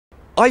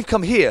I've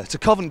come here to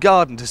Covent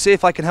Garden to see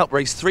if I can help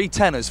raise 3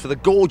 tenors for the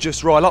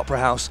gorgeous Royal Opera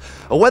House,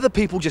 or whether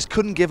people just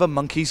couldn't give a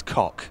monkey's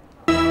cock.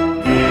 Save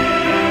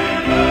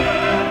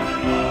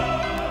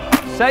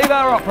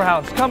our Opera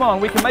House. Come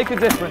on, we can make a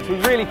difference. We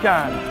really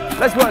can.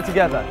 Let's work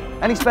together.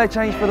 Any spare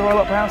change for the Royal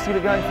Opera House to keep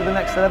it going for the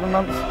next 11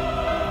 months?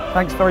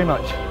 Thanks very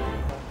much.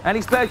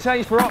 Any spare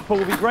change for Opera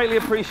will be greatly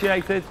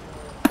appreciated.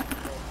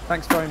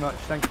 Thanks very much.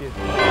 Thank you.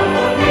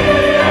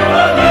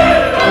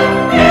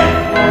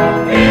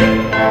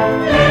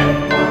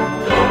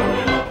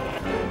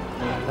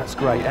 That's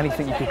great.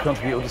 Anything you could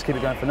contribute will just keep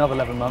it going for another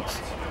 11 months.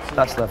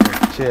 That's lovely.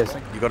 Cheers.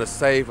 You've got to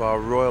save our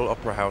Royal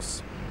Opera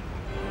House.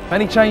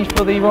 Any change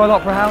for the Royal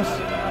Opera House?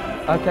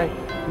 Okay.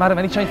 Madam,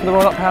 any change for the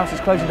Royal Opera House?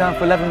 It's closing down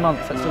for 11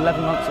 months. That's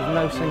 11 months of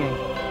no singing.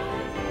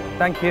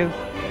 Thank you.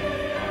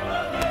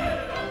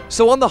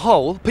 So on the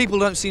whole, people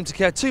don't seem to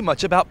care too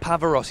much about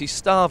Pavarotti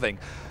starving.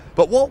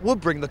 But what would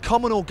bring the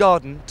Communal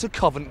Garden to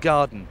Covent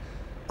Garden?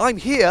 I'm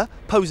here,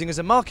 posing as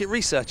a market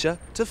researcher,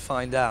 to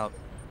find out.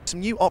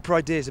 Some new opera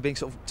ideas are being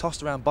sort of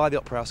tossed around by the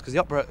Opera House, because the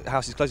Opera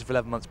House is closing for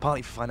 11 months,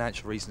 partly for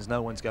financial reasons,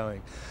 no one's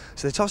going.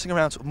 So they're tossing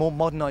around sort of more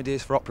modern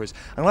ideas for operas.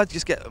 And I'd like to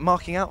just get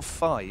marking out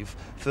 5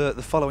 for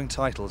the following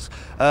titles.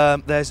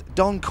 There's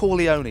Don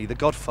Corleone, the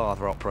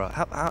Godfather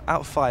opera.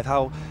 Out of 5,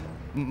 how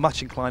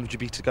much inclined would you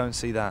be to go and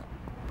see that?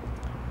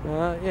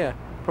 Yeah,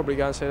 probably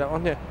go and see that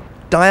one, yeah.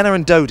 Diana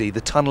and Dodie, the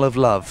Tunnel of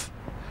Love.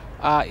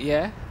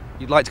 Yeah.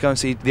 You'd like to go and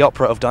see the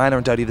opera of Diana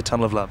and Dodie, the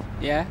Tunnel of Love?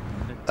 Yeah.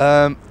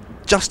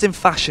 Justin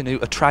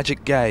Fashanu, A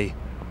Tragic Gay.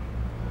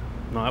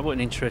 No, that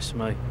wouldn't interest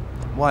me.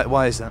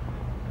 Why is that?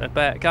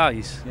 About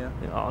gays? Yeah.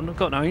 I've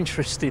got no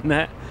interest in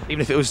that. Even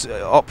if it was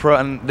opera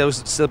and there was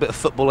still a bit of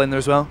football in there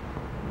as well?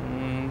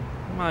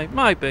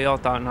 Maybe, I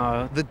don't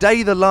know. The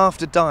Day the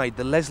Laughter Died,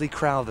 the Leslie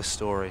Crowther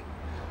story.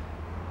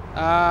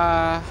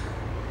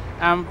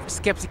 I'm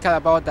skeptical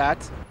about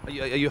that. Are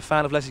you a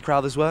fan of Leslie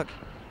Crowther's work?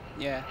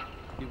 Yeah.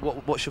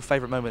 What's your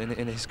favourite moment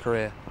in his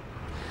career?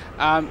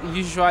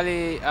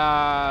 Usually,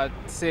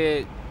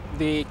 say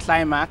the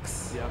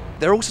climax. Yeah.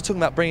 They're also talking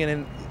about bringing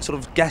in sort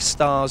of guest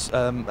stars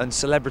and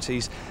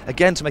celebrities,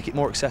 again to make it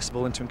more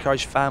accessible and to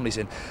encourage families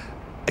in.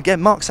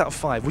 Again, marks out of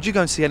 5. Would you go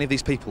and see any of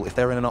these people if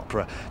they're in an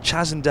opera?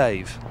 Chaz and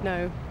Dave?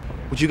 No.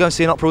 Would you go and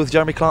see an opera with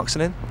Jeremy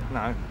Clarkson in?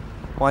 No.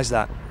 Why is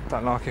that?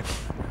 Don't like him.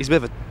 He's a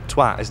bit of a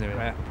twat, isn't he?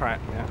 Yeah,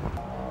 prat, yeah.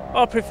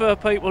 I prefer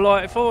people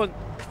like, if I want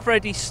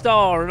Freddie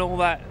Starr and all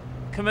that,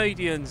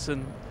 comedians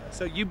and...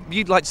 So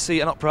you'd like to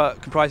see an opera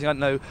comprising, I don't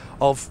know,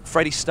 of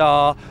Freddie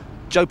Starr,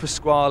 Joe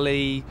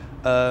Pasquale,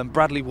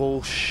 Bradley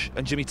Walsh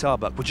and Jimmy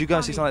Tarbuck. Would you go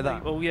and see something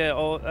like that? Oh yeah,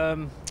 or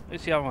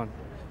what's the other one?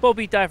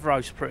 Bobby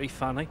Davro's pretty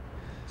funny.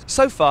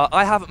 So far,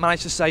 I haven't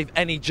managed to save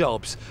any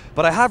jobs,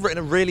 but I have written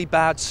a really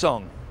bad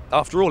song.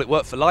 After all, it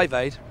worked for Live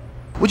Aid.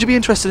 Would you be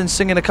interested in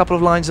singing a couple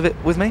of lines of it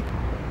with me?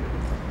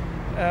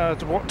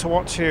 To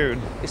what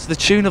tune? It's the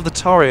tune of the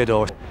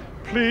Toreador.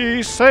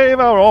 Please save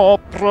our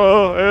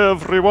opera,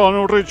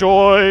 everyone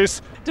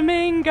rejoice.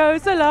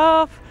 Domingo's a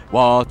laugh.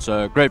 What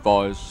a great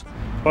voice.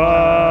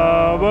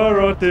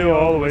 Pavarotti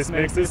always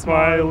makes me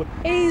smile.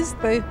 He's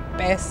the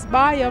best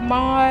by a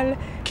mile.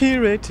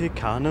 Kirete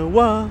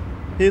Kanawa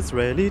is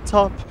really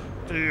top.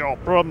 The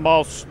opera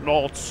must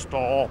not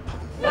stop.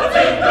 What's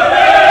in the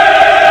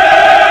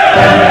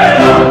way?